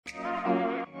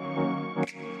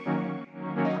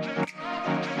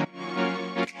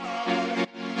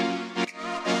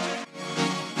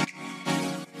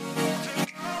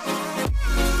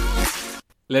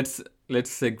let's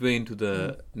segue into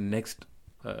the next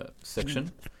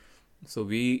section. So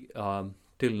we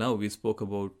till now we spoke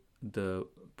about the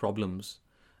problems,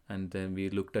 and then we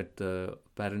looked at the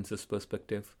parents'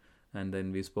 perspective, and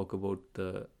then we spoke about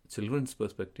the children's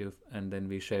perspective, and then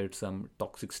we shared some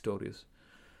toxic stories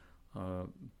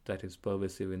that is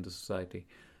pervasive in the society.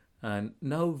 And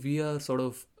now we are sort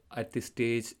of at the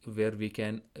stage where we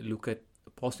can look at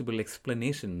possible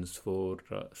explanations for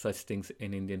such things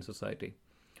in Indian society.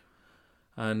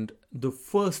 And the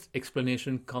first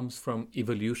explanation comes from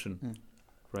evolution,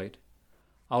 right?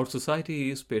 Our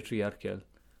society is patriarchal.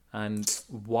 And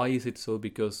why is it so?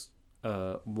 Because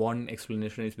one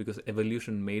explanation is because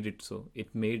evolution made it so.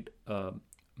 It made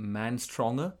man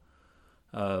stronger.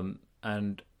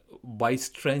 And by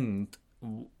strength,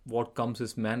 what comes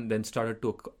is man then started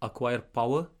to acquire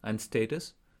power and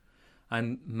status.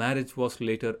 And marriage was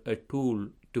later a tool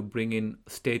to bring in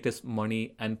status,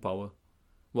 money, and power,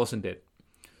 wasn't it?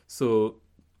 So,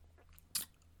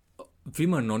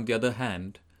 women, on the other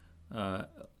hand, uh,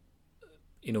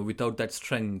 without that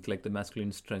strength, like the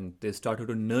masculine strength, they started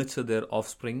to nurture their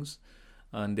offsprings,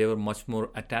 and they were much more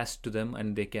attached to them,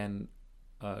 and they can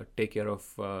take care of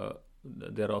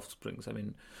their offsprings. I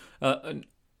mean, uh,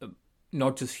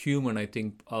 not just human. I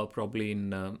think probably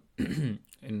in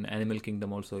in animal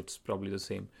kingdom also, it's probably the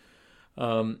same.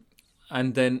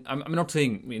 And then I'm not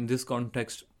saying in this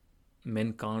context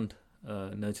men can't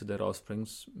nurture their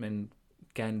offsprings. Men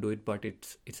can do it, but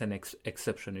it's an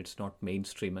exception. It's not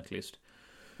mainstream, at least.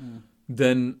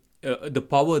 Then the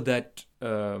power that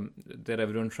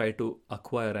everyone tried to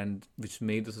acquire, and which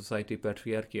made the society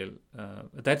patriarchal,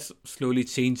 that's slowly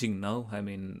changing now. I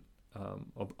mean,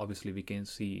 obviously we can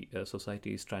see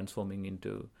society is transforming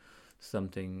into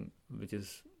something which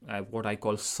is what I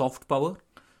call soft power.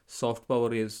 Soft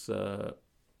power is kind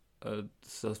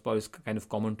of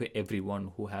common to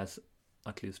everyone who has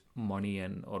at least money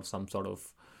and or some sort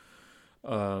of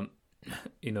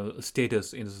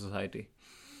status in the society.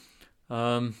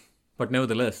 But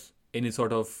nevertheless, any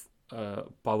sort of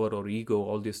power or ego,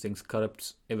 all these things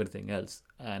corrupts everything else.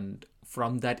 And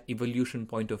from that evolution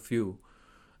point of view,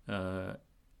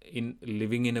 in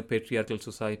living in a patriarchal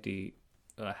society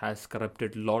has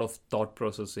corrupted a lot of thought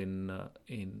process in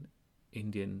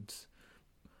Indian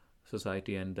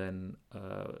society, and then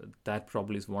that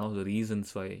probably is one of the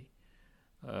reasons why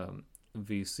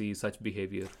we see such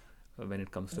behavior when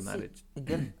it comes to marriage.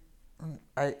 Again,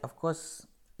 of course,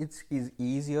 it's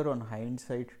easier on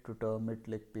hindsight to term it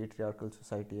like patriarchal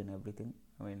society and everything.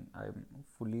 I mean, I'm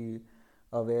fully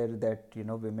aware that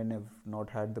women have not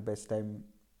had the best time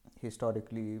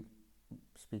historically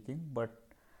speaking, but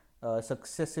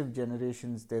successive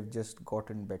generations they've just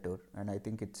gotten better, and I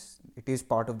think it is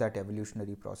part of that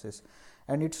evolutionary process.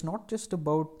 And it's not just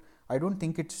about, I don't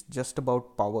think it's just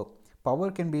about power.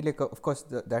 Power can be like of course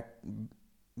that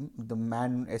the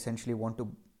man essentially want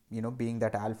to being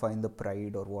that alpha in the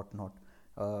pride or whatnot.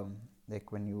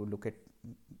 Like when you look at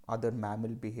other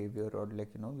mammal behavior, or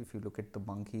like if you look at the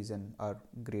monkeys and our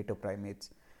greater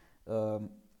primates,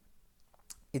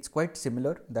 it's quite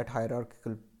similar, that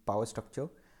hierarchical power structure.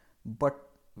 But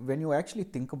when you actually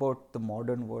think about the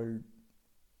modern world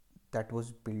that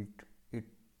was built, it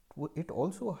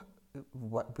also,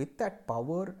 with that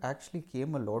power actually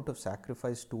came a lot of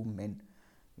sacrifice to men.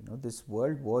 This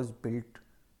world was built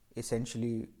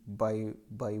essentially by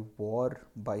war,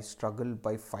 by struggle,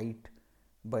 by fight,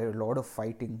 by a lot of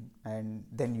fighting, and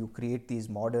then you create these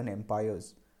modern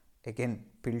empires, again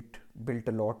built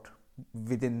a lot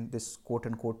within this quote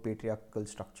unquote patriarchal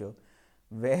structure,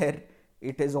 where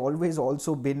it has always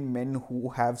also been men who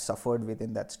have suffered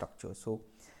within that structure. So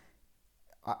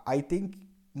I think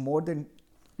more than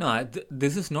No,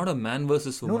 this is not a man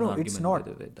versus woman argument, it's not.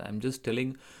 by the way. I'm just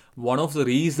telling one of the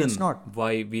reasons not.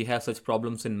 why we have such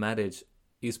problems in marriage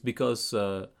is because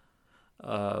the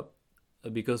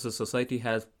society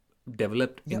has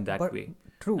developed in that way.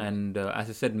 True. And as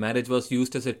I said, marriage was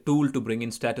used as a tool to bring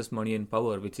in status, money, and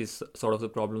power, which is sort of the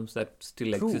problems that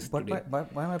still exist but today.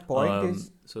 my point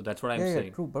is, so that's what I'm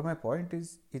saying. True, but my point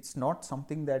is, it's not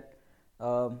something that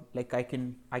like I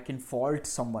can fault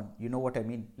someone. You know what I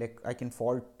mean? Like I can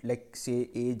fault, like say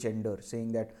a gender,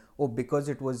 saying that because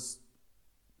it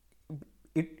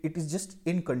is just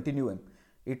in continuum.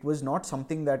 It was not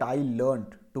something that I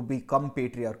learned to become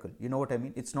patriarchal. You know what I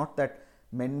mean? It's not that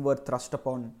men were thrust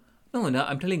upon. No,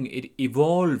 I'm telling you, it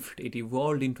evolved. It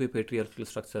evolved into a patriarchal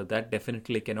structure. That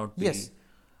definitely cannot be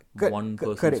one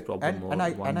person's correct. problem or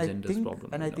one gender's problem.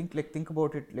 And I think, like, think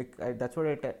about it. Like that's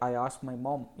what I asked my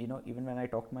mom. Even when I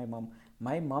talked to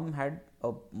my mom had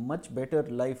a much better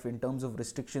life in terms of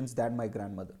restrictions than my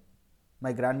grandmother.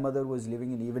 My grandmother was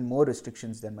living in even more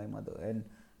restrictions than my mother, and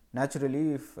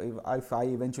naturally, if I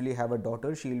eventually have a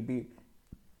daughter, she'll be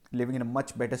living in a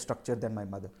much better structure than my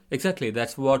mother. Exactly.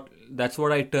 That's what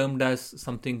I termed as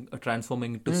something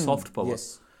transforming into soft power.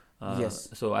 Yes. Yes.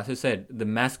 So as I said, the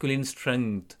masculine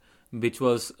strength, which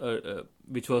was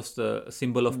the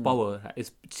symbol of power,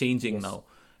 is changing Yes. now.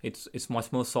 It's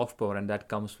much more soft power, and that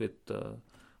comes with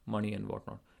money and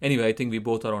whatnot. Anyway, I think we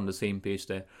both are on the same page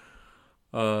there.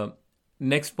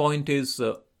 Next point is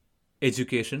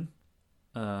education.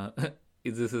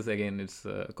 This is again, it's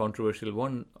a controversial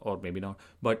one, or maybe not,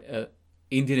 but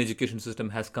Indian education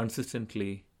system has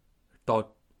consistently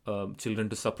taught children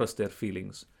to suppress their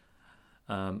feelings.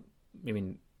 I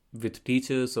mean, with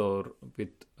teachers or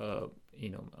with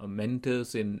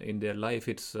mentors in their life,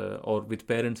 it's or with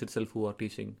parents itself who are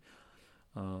teaching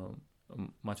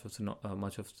much of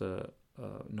the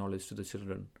knowledge to the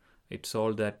children. It's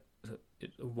all that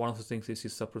one of the things is you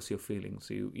suppress your feelings.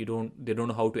 They don't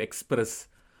know how to express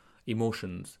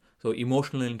emotions. So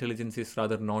emotional intelligence is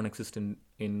rather non-existent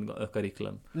in a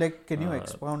curriculum. Like, can you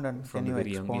expound on? From Can the you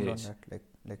very young expound on age. that?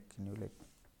 Can you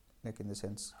like in the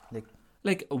sense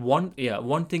Like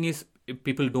one thing is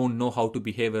people don't know how to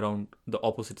behave around the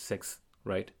opposite sex,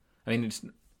 right? I mean, it's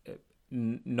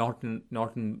not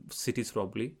in cities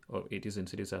probably, or it is in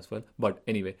cities as well. But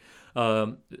anyway,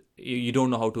 you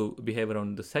don't know how to behave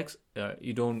around the sex.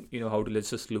 You don't how to, let's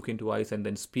just look into eyes and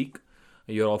then speak.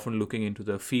 You're often looking into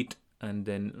the feet and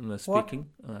then speaking,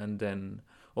 and then,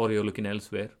 or you're looking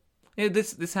elsewhere. Yeah,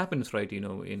 this happens, right?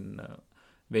 In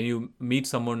when you meet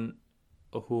someone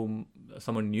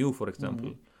new, for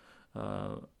example,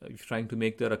 if you're trying to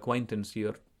make their acquaintance,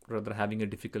 you're rather having a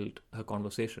difficult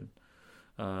conversation.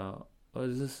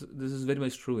 This is very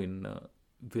much true in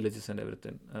villages and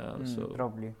everything. So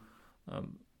probably.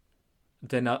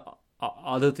 then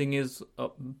other thing is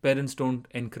parents don't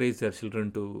encourage their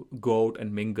children to go out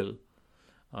and mingle.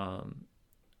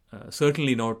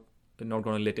 Certainly not going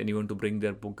to let anyone to bring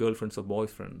their girlfriends or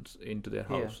boyfriends into their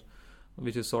house,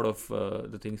 which is sort of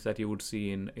the things that you would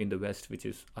see in the West, which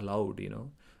is allowed.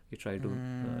 You try to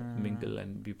mingle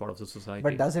and be part of the society.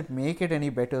 But does it make it any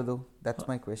better though? That's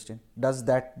my question. Does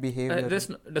that behavior?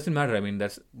 Doesn't matter. I mean,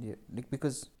 that's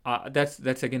because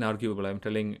that's again arguable.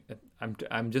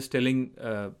 I'm just telling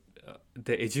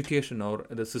the education or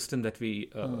the system that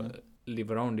we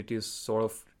live around. It is sort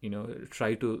of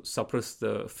try to suppress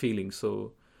the feelings.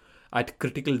 So at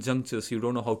critical junctures, you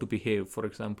don't know how to behave. For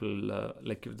example,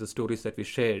 like the stories that we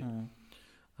shared,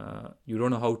 you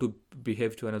don't know how to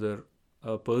behave to another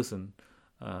person,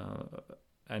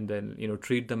 and then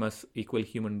treat them as equal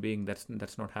human being. That's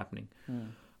not happening.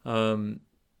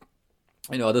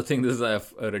 Other thing is,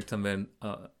 I've read somewhere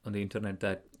on the internet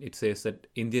that it says that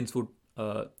Indians would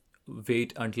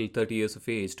wait until 30 years of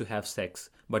age to have sex,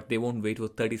 but they won't wait for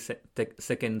 30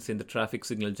 seconds in the traffic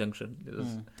signal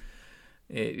junction.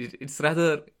 It's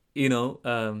rather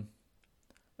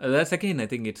that's again, I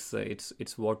think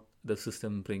it's what the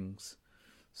system brings.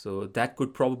 So that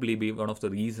could probably be one of the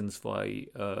reasons why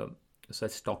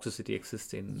such toxicity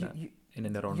exists in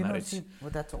and around marriage.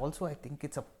 That's also, I think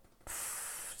it's a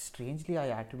strangely I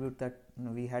attribute that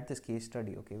we had this case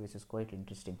study, which is quite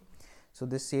interesting. So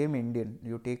this same Indian,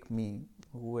 you take me,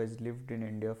 who has lived in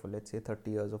India for let's say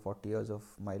 30 years or 40 years of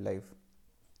my life.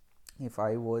 If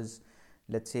I was,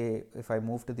 let's say, if I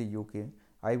moved to the UK,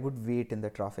 I would wait in the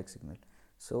traffic signal.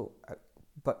 So,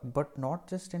 but not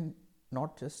just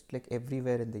like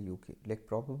everywhere in the UK, like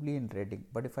probably in Reading.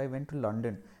 But if I went to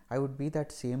London, I would be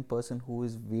that same person who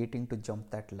is waiting to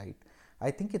jump that light.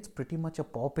 I think it's pretty much a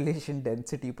population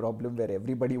density problem where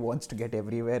everybody wants to get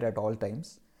everywhere at all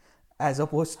times, as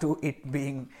opposed to it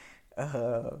being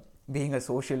a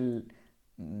social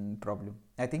problem.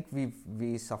 I think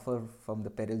we suffer from the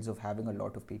perils of having a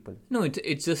lot of people. No,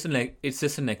 it's just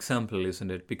an example,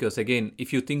 isn't it? Because again,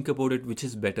 if you think about it, which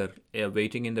is better,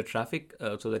 waiting in the traffic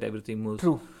so that everything moves.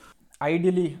 True.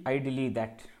 Ideally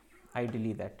that.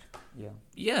 Yeah.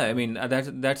 Yeah, I mean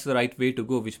that's the right way to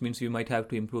go, which means you might have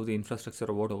to improve the infrastructure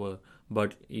or whatever.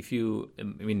 But if you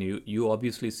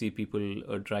obviously see people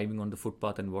driving on the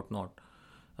footpath and whatnot.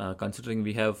 Considering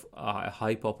we have a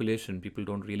high population, people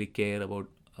don't really care about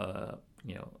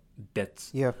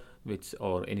deaths, which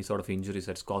or any sort of injuries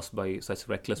that's caused by such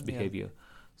reckless behavior.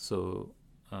 So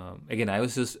again, I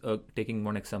was just taking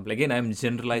one example. Again, I'm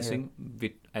generalizing,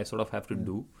 which I sort of have to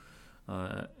do.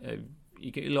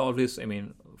 You'll always,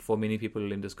 for many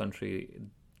people in this country,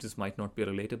 this might not be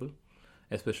relatable,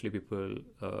 especially people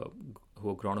who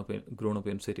are grown up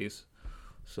in cities.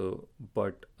 So,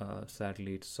 but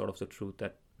sadly, it's sort of the truth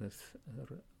that this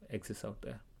exists out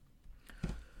there.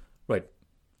 Right.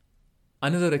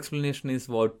 Another explanation is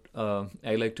what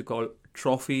I like to call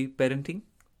trophy parenting.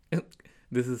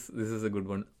 This is a good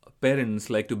one. Parents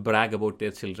like to brag about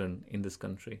their children in this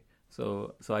country.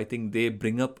 So I think they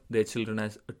bring up their children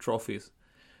as trophies.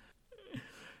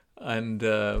 And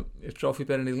trophy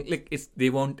parenting, like, it's, they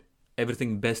want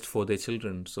everything best for their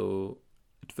children. So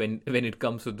when it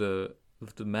comes to the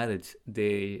marriage,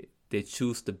 they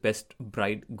choose the best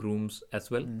bridegrooms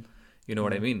as well. You know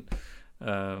what I mean?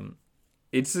 Um,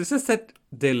 it's just that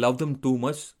they love them too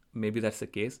much. Maybe that's the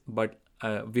case. But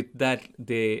with that,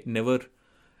 they never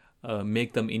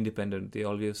make them independent. They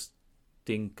always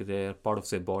think they're part of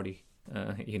their body,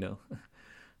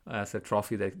 as a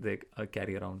trophy that they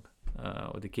carry around.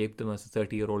 Or they keep them as a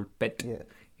 30-year-old pet Yeah.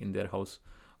 in their house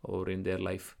or in their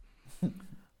life.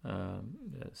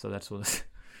 So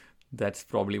that's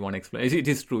probably one explanation. It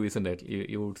is true, isn't it?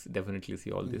 You would definitely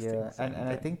see all these Yeah, things.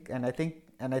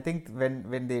 and I think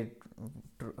when they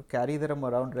carry them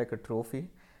around like a trophy,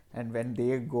 and when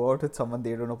they go out with someone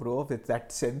they don't approve of, it's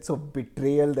that sense of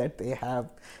betrayal that they have.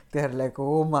 They're like,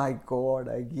 oh my God,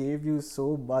 I gave you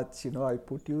so much, I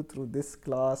put you through this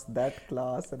class, that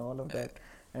class, and all of that.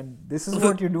 And this is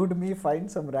what you do to me.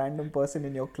 Find some random person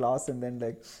in your class and then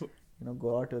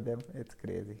go out with them. It's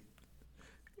crazy.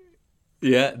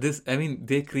 Yeah,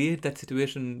 they create that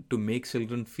situation to make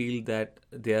children feel that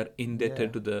they are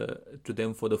indebted to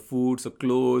them for the foods or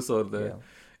clothes or the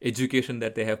education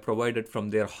that they have provided from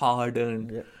their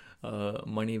hard-earned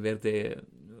money, where they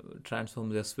transform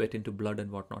their sweat into blood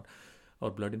and whatnot, or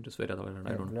blood into sweat. I don't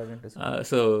know. Blood into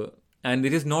sweat. And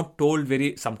it is not told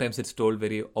sometimes it's told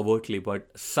very overtly, but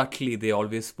subtly they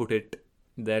always put it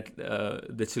that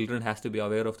the children has to be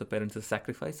aware of the parents'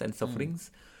 sacrifice and sufferings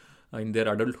in their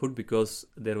adulthood, because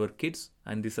there were kids,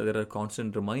 and there are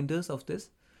constant reminders of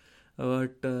this.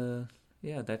 But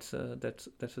that's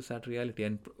a sad reality,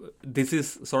 and this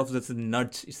is sort of this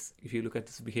nudge. If you look at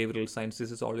this behavioral science,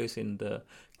 this is always in the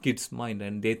kids' mind,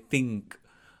 and they think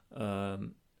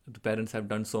the parents have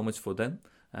done so much for them,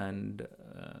 and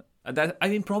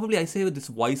probably I say this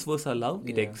vice versa love.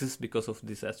 It exists because of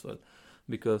this as well,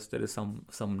 because there is some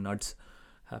nudge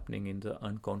happening in the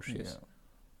unconscious. Yeah.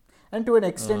 And to an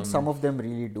extent, some of them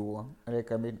really do.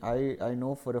 I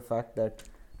know for a fact that,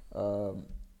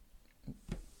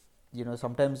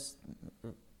 sometimes,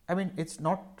 it's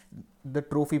not the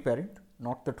trophy parent,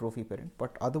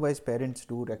 but otherwise parents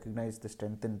do recognize the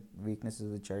strength and weaknesses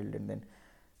of the child, and then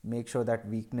make sure that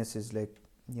weakness is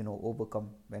overcome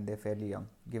when they're fairly young.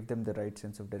 Give them the right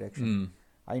sense of direction.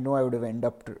 I know I would have end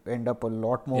up a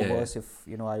lot more worse if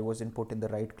I wasn't put in the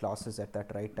right classes at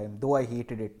that right time, though I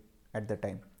hated it at the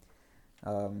time.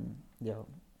 On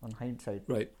hindsight,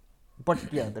 right? But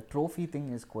the trophy thing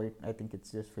is quite, I think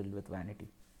it's just filled with vanity.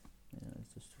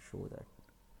 It's just to show that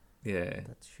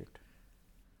that's shit.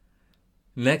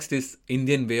 Next is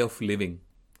Indian way of living.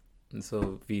 And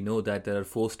so we know that there are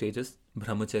 4 stages: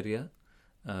 brahmacharya,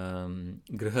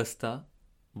 grihastha,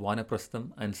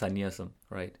 vanaprastham, and sannyasam,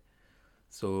 right?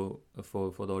 So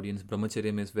for the audience,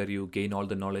 brahmacharya is where you gain all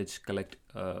the knowledge, collect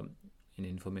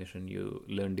information, you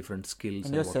learn different skills,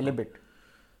 and you're celibate.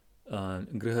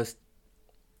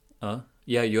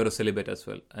 You're a celibate as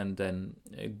well. And then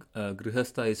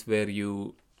grihastha is where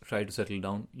you try to settle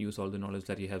down, use all the knowledge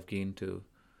that you have gained to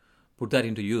put that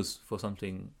into use for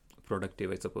something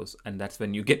productive, I suppose. And that's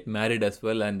when you get married as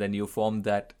well, and then you form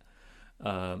that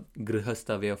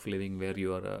grihastha way of living, where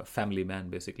you are a family man,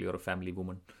 basically, or a family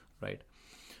woman, right?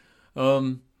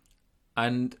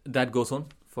 And that goes on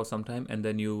for some time, and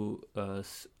then you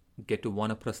get to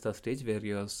vanaprastha stage, where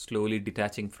you are slowly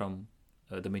detaching from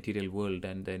the material world,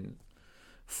 and then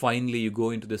finally you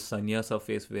go into the sannyasa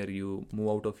phase, where you move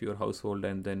out of your household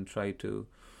and then try to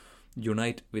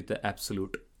unite with the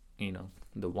absolute,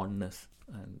 the oneness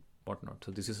and whatnot.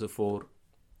 So this is the 4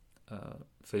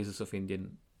 phases of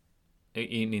Indian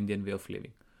way of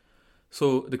living.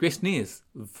 So the question is,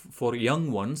 for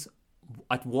young ones,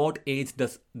 at what age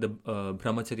does the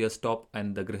brahmacharya stop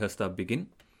and the grihastha begin?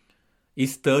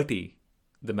 Is 30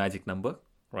 the magic number,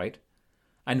 right?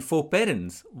 And for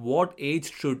parents, what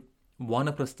age should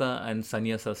vanaprastha and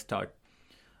sannyasa start?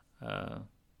 You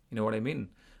know what I mean?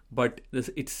 But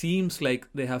it seems like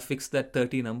they have fixed that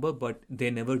 30 number, but they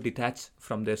never detach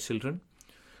from their children.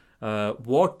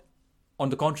 On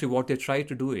the contrary, what they try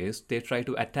to do is they try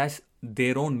to attach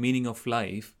their own meaning of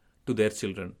life to their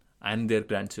children and their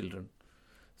grandchildren.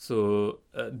 So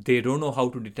they don't know how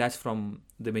to detach from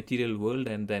the material world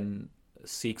and then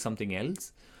seek something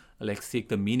else, like seek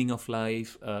the meaning of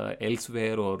life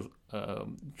elsewhere, or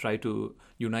try to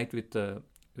unite with the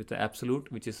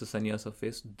absolute, which is the sannyasa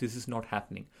phase. This is not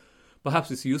happening. Perhaps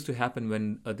this used to happen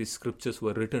when these scriptures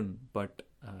were written, but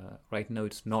right now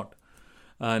it's not.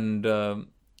 And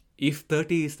if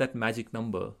 30 is that magic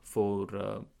number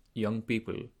for young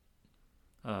people,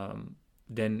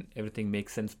 then everything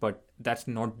makes sense. But that's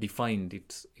not defined.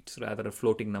 It's rather a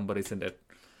floating number, isn't it?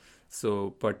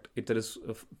 So, but if there is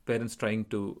parents trying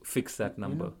to fix that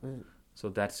number, so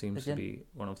that seems to again, be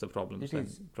one of the problems. it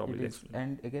is. And probably It the is.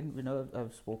 And again,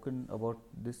 I've spoken about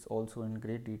this also in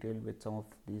great detail with some of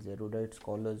these erudite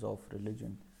scholars of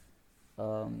religion.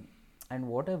 And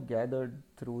what I've gathered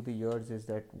through the years is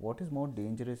that what is more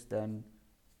dangerous than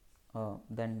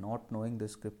not knowing the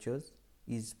scriptures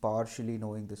is partially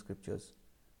knowing the scriptures,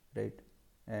 right?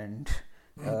 And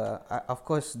of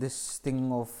course, this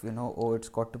thing of oh, it's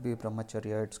got to be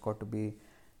brahmacharya, it's got to be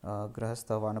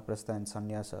grahastha, vanaprastha, and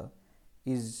sannyasa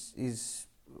is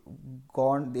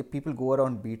gone. People go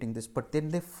around beating this, but then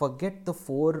they forget the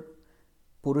four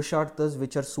purusharthas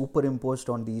which are superimposed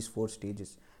on these four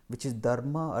stages, which is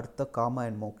dharma, artha, kama,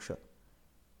 and moksha.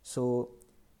 So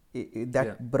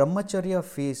that brahmacharya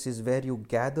phase is where you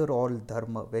gather all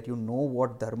dharma, where you know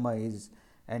what dharma is,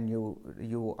 and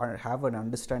you have an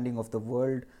understanding of the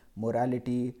world,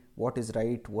 morality, what is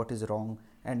right, what is wrong.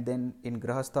 And then in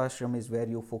grahastha ashram is where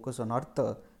you focus on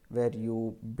artha, where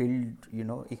you build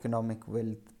economic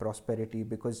wealth, prosperity,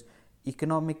 because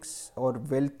economics or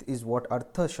wealth is what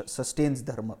artha sustains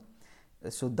dharma.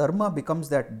 So dharma becomes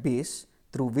that base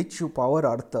through which you power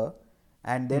artha.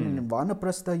 And then in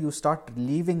vanaprastha you start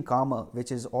leaving kama,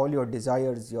 which is all your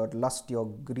desires, your lust, your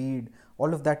greed,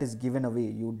 all of that is given away,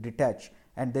 you detach.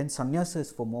 And then sannyasa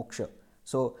is for moksha.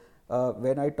 So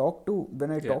when I talk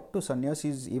to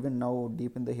sannyasis, even now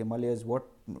deep in the Himalayas,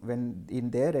 when in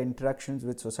their interactions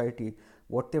with society,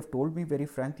 what they've told me very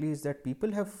frankly is that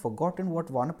people have forgotten what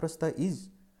vanaprastha is.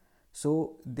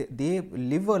 So they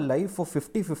live a life of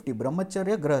 50-50,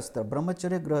 brahmacharya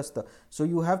grahastha. So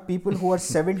you have people who are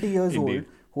 70 years old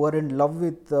who are in love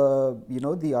with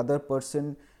the other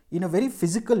person in a very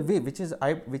physical way, which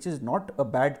is not a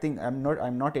bad thing. I'm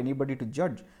not anybody to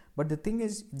judge, but the thing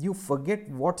is, you forget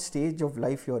what stage of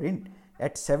life you're in.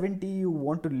 At 70 you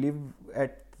want to live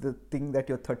at the thing that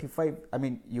you're 35. I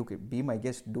mean, you can be my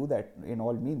guest, do that in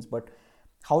all means, but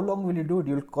how long will you do it?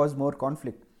 You'll cause more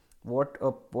conflict. What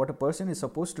a person is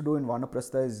supposed to do in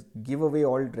vanaprastha is give away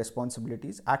all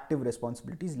responsibilities, active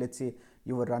responsibilities. Let's say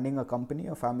you were running a company,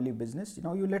 a family business.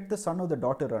 Now you let the son or the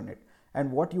daughter run it,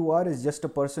 and what you are is just a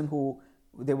person who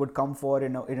they would come for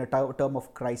in a term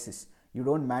of crisis. You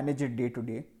don't manage it day to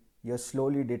day. You're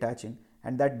slowly detaching,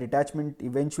 and that detachment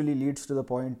eventually leads to the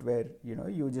point where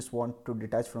you just want to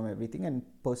detach from everything and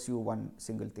pursue one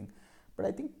single thing. But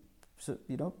I think so.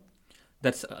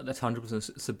 That's 100%.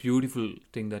 It's a beautiful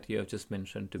thing that you have just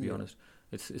mentioned. To be honest,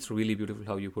 it's really beautiful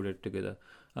how you put it together.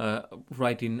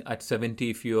 Right at 70,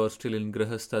 if you are still in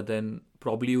grahastha, then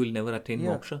probably you will never attain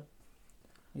moksha.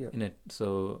 In it,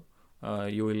 so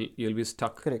you'll be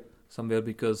stuck somewhere,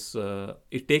 because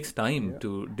it takes time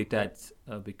to detach,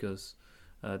 because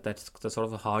that's sort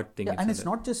of a hard thing. And it's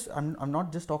not just I'm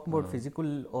not just talking about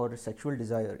physical or sexual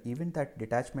desire. Even that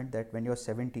detachment, that when you're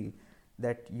 70,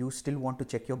 that you still want to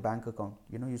check your bank account,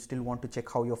 you still want to check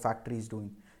how your factory is doing,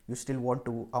 you still want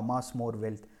to amass more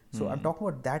wealth. So I'm talking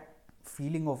about that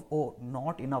feeling of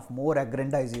not enough, more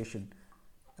aggrandization,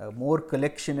 more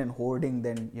collection and hoarding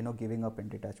than giving up and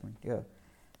detachment.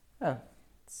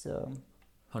 It's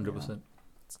 100%.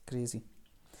 It's crazy.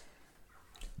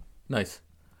 Nice.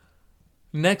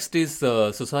 Next is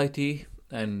society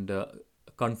and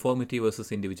conformity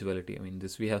versus individuality. I mean,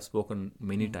 this we have spoken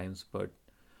many times, but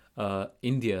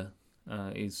India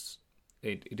is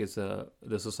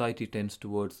the society tends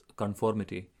towards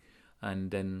conformity, and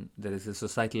then there is the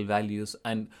societal values,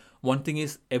 and one thing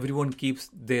is everyone keeps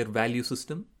their value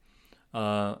system.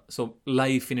 So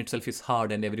life in itself is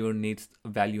hard, and everyone needs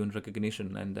value and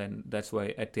recognition, and then that's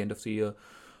why at the end of the year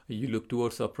you look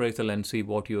towards appraisal and see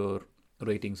what your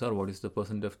ratings are, what is the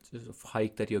percentage of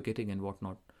hike that you're getting and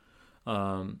whatnot.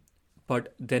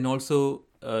 But then also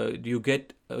you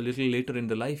get a little later in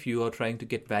the life, you are trying to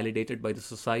get validated by the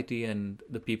society and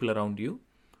the people around you.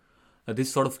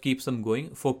 This sort of keeps them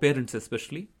going, for parents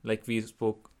especially. Like we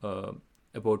spoke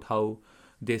about how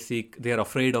they are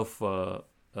afraid of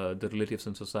the relatives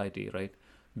in society, right?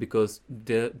 Because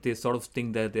they sort of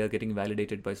think that they are getting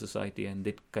validated by society, and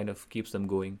it kind of keeps them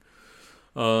going.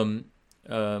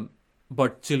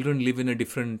 But children live in a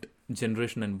different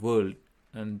generation and world,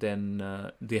 and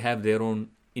then they have their own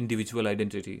individual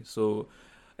identity. So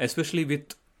especially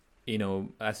with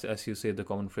as you say, the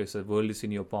common phrase, the world is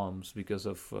in your palms, because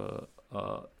of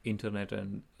internet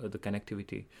and the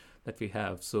connectivity that we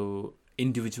have. So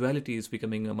individuality is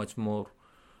becoming a much more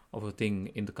of a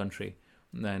thing in the country.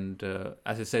 And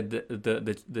as I said,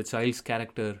 the child's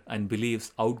character and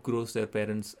beliefs outgrows their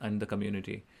parents and the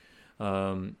community.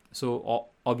 So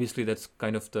obviously that's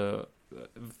kind of the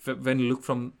when you look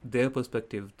from their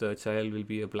perspective, the child will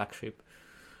be a black sheep.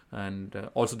 And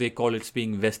also they call it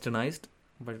being westernized,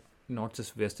 but not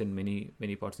just west. In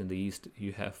many parts in the east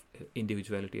you have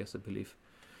individuality as a belief.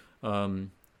 So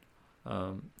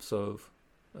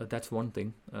that's one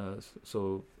thing.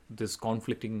 So this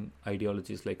conflicting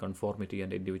ideologies like conformity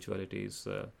and individuality is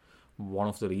one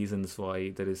of the reasons why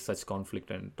there is such conflict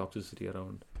and toxicity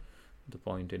around the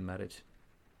point in marriage.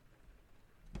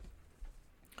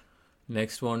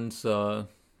 Next one's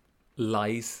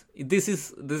lies. This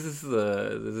is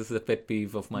a pet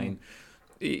peeve of mine.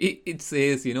 It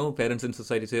says, parents in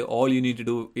society say all you need to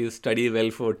do is study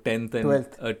well for 10th and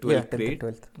 12th grade.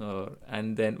 12th.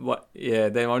 And then what? Yeah,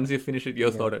 then once you finish it,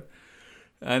 you're sorted.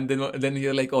 And then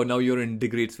you're like, oh, now you're in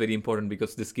degree. It's very important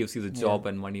because this gives you the job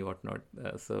and money, whatnot.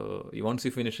 So once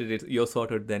you finish it, you're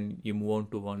sorted. Then you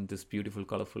move on to this beautiful,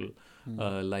 colorful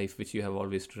life which you have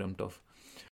always dreamt of.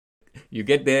 You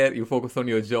get there, you focus on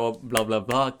your job, blah, blah,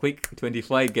 blah, quick,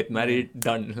 25, get married,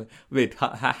 done. Wait,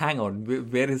 hang on.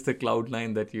 Where is the cloud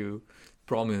nine that you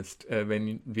promised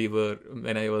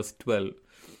when I was 12?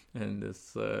 And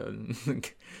this,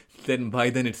 then by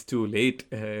then it's too late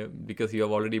because you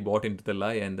have already bought into the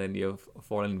lie and then you have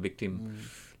fallen victim.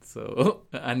 So,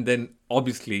 and then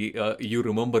obviously you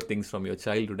remember things from your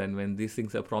childhood, and when these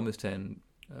things are promised and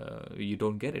you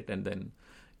don't get it, and then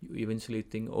you eventually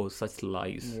think, oh, such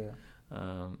lies.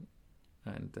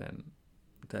 And then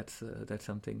that's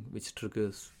something which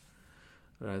triggers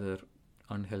rather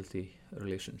unhealthy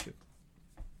relationship.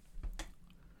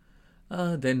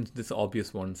 Then this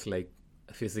obvious ones like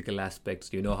physical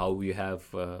aspects. How we have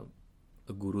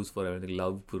gurus for everything: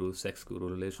 love guru, sex guru,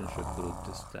 relationship guru,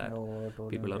 this, that.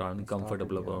 People are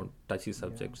uncomfortable about touchy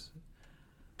subjects.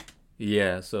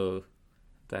 So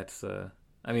that's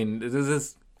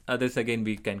this again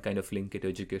we can kind of link it to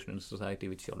education and society,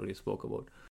 which you already spoke about.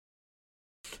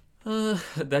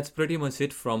 That's pretty much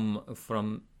it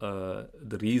from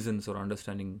the reasons or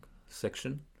understanding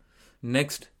section.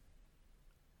 Next,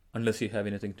 unless you have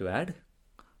anything to add,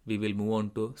 we will move on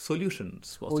to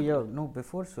solutions. Possibly.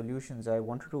 Before solutions, I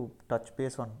wanted to touch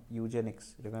base on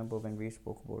eugenics. Remember when we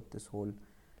spoke about this whole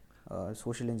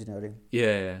social engineering?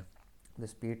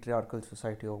 This patriarchal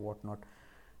society or whatnot.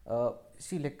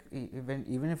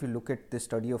 Even if you look at the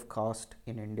study of caste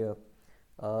in India,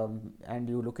 and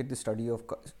you look at the study of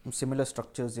similar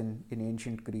structures in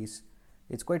ancient Greece,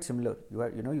 it's quite similar.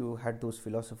 You had those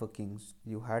philosopher kings,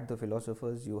 you had the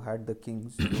philosophers, you had the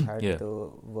kings, you had the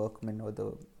workmen or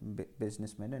the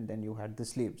businessmen, and then you had the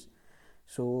slaves.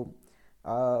 So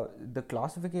the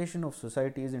classification of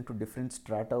societies into different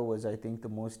strata was, I think, the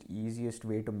most easiest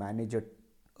way to manage a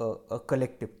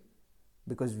collective,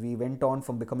 because we went on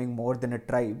from becoming more than a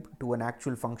tribe to an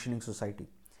actual functioning society.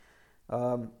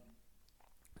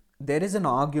 There is an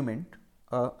argument,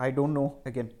 I don't know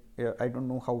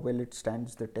how well it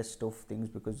stands the test of things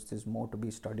because there's more to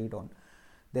be studied on.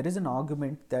 There is an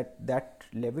argument that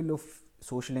level of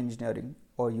social engineering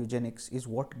or eugenics is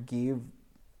what gave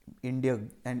India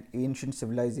and ancient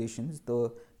civilizations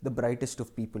the brightest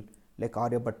of people, like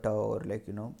Aryabhatta or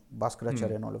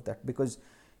Bhaskaracharya and all of that, because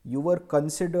you were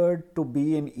considered to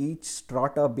be in each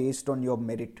strata based on your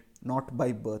merit, not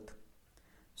by birth.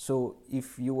 So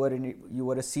if you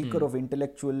were a seeker of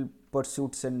intellectual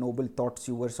pursuits and noble thoughts,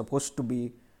 you were supposed to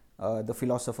be the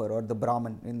philosopher or the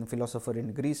Brahmin in the philosopher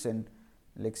in Greece, and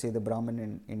say the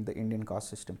Brahmin in the Indian caste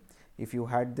system. If you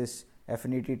had this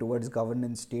affinity towards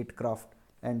governance, statecraft,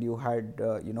 and you had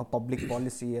public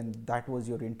policy, and that was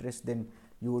your interest, then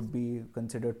you would be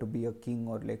considered to be a king,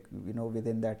 or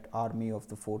within that army of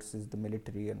the forces, the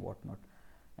military and whatnot.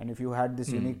 And if you had this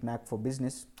unique knack for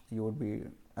business, you would be,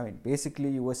 basically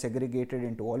you were segregated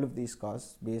into all of these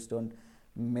castes based on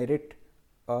merit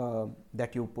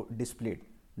that you displayed,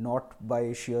 not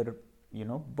by sheer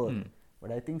birth.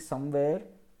 But I think somewhere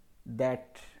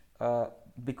that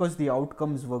because the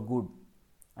outcomes were good,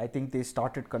 I think they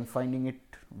started confining it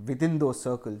within those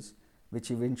circles,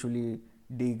 which eventually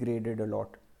degraded a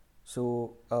lot.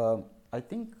 So I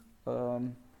think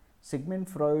Sigmund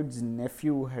Freud's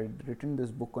nephew had written this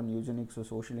book on eugenics or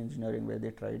social engineering, where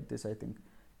they tried this, I think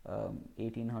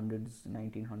 1800s,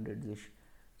 1900s ish.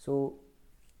 So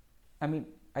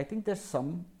I think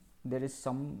there is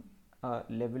some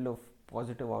level of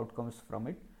positive outcomes from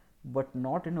it, but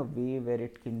not in a way where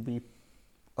it can be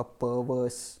a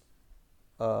perverse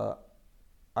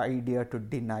idea to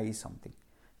deny something.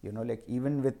 Like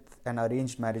even with an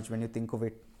arranged marriage, when you think of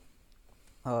it,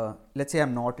 let's say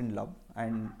I'm not in love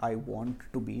and I want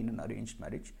to be in an arranged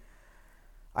marriage,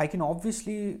 I can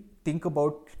obviously think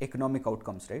about economic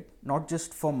outcomes, right? Not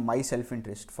just from my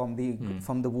self-interest, from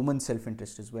the woman's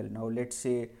self-interest as well. Now, let's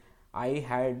say I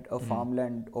had a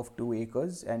farmland of 2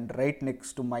 acres, and right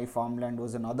next to my farmland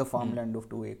was another farmland of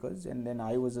 2 acres, and then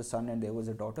I was a son and there was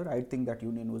a daughter. I think that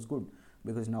union was good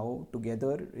because now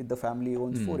together the family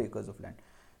owns 4 acres of land.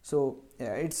 So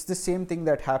it's the same thing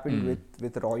that happened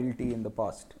with royalty in the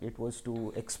past. It was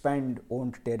to expand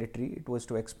owned territory. It was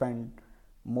to expand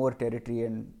more territory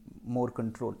and more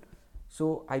control.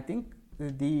 So I think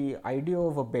the idea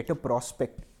of a better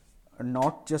prospect,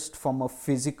 not just from a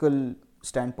physical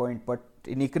standpoint, but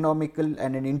an economical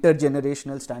and an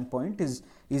intergenerational standpoint, is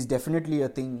definitely a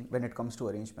thing when it comes to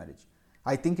arranged marriage.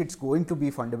 I think it's going to be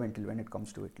fundamental when it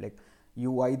comes to it. Like,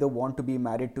 you either want to be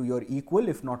married to your equal,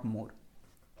 if not more.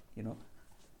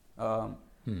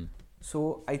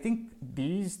 So I think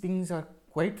these things are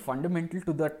quite fundamental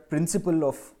to that principle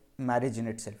of marriage in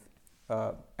itself,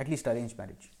 at least arranged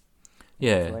marriage.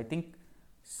 Yeah. So I think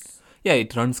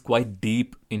it runs quite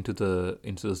deep into the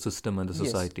system and the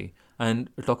society. And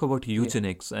talk about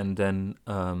eugenics, and then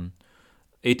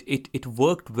it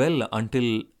worked well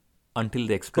until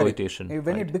the exploitation. Correct.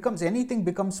 When it becomes, anything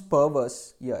becomes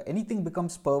perverse,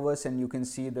 and you can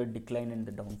see the decline and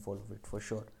the downfall of it for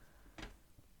sure.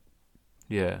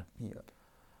 That's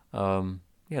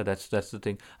the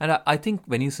thing. And I think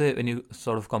when you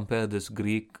sort of compare this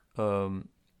Greek, the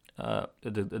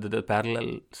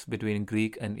parallels between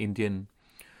Greek and Indian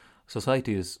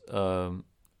societies,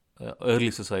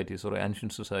 early societies or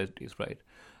ancient societies, right?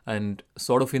 And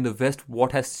sort of in the West,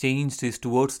 what has changed is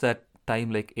towards that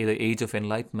time, like either age of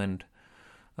enlightenment,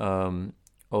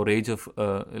 or age of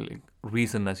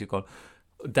reason, as you call.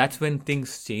 That's when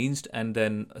things changed, and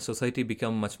then society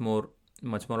became much more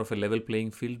of a level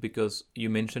playing field, because you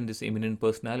mentioned these eminent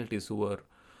personalities who were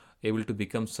able to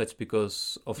become such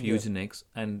because of eugenics.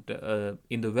 And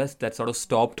in the West, that sort of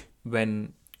stopped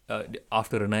when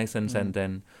after Renaissance and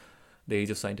then the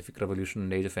age of scientific revolution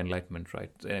and age of enlightenment,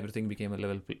 right? So everything became a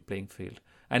level playing field,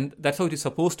 and that's how it is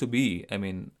supposed to be. I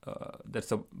mean,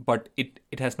 but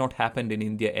it has not happened in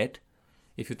India yet.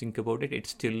 If you think about it, it's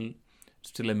still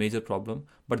a major problem.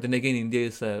 But then again, India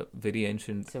is a very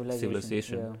ancient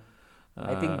civilization. Yeah.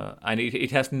 I think, and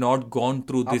it has not gone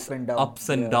through this ups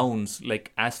and downs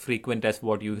like as frequent as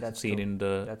what you have seen in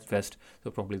the West.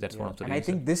 So probably that's one of the reasons. And I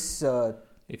think this,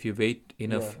 if you wait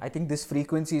enough, I think this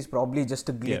frequency is probably just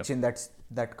a glitch in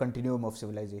that continuum of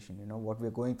civilization. What we're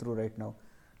going through right now.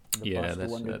 The past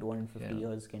 250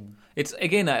 years can. It's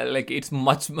again it's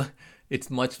much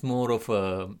more of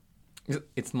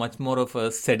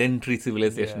a sedentary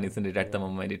civilization, isn't it? At the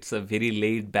moment, it's a very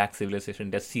laid back civilization.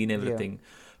 They've seen everything.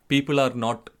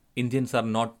 Indians are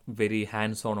not very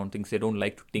hands-on on things. They don't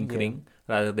like to tinkering.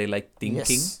 Rather, they like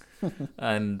thinking. Yes.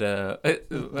 And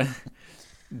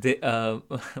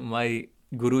my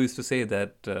guru used to say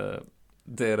that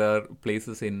there are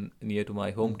places near to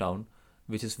my hometown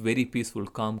which is very peaceful,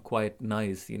 calm, quiet,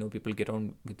 nice. People get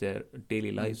on with their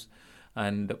daily lives,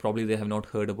 and probably they have not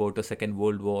heard about a Second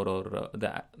World War or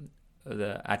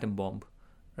the atom bomb,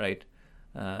 right?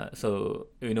 So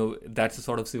that's the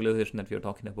sort of civilization that we are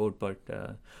talking about. But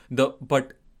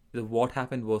what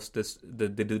happened was the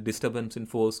disturbance in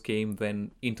force came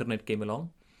when internet came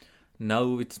along.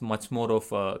 Now it's much more of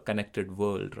a connected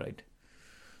world, right?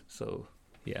 So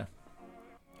yeah,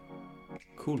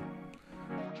 cool.